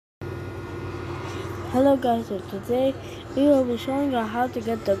Hello guys, so today we will be showing you how to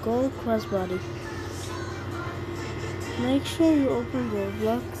get the gold crossbody. Make sure you open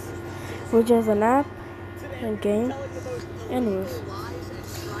Roblox, which is an app and game, anyways.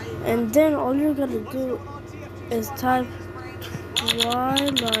 And then all you're gonna do is type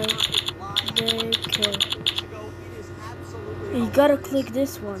Twilight Daycare. You gotta click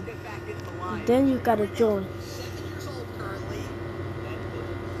this one. Then you gotta join.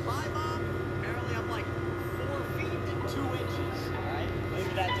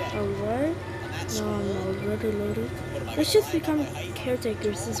 Alright, now I'm already loaded. Let's just become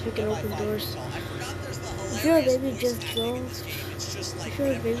caretakers since we can open doors. If you're a baby, just go. If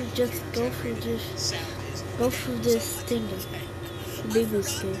you're a baby, just go through this thing, baby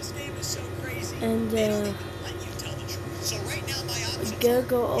skin, and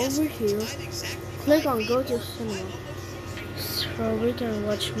go over here. Click on go to cinema, so we can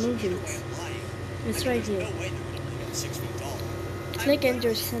watch movies. It's right here. Click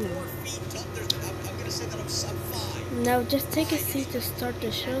enter cinema. Now just take a seat to start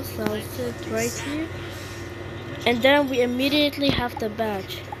the show, so I'll sit right here. And then we immediately have the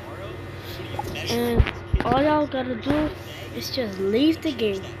badge. And all y'all gotta do is just leave the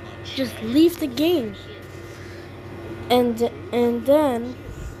game. Just leave the game. And then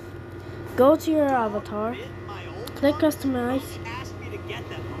go to your avatar. Click customize.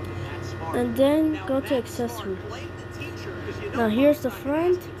 And then go to accessory. Now here's the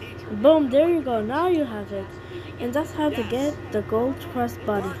front. Boom, there you go. Now you have it. And that's how to get the gold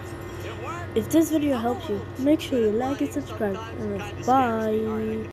crossbody. If this video helps you, make sure you like and subscribe. And bye.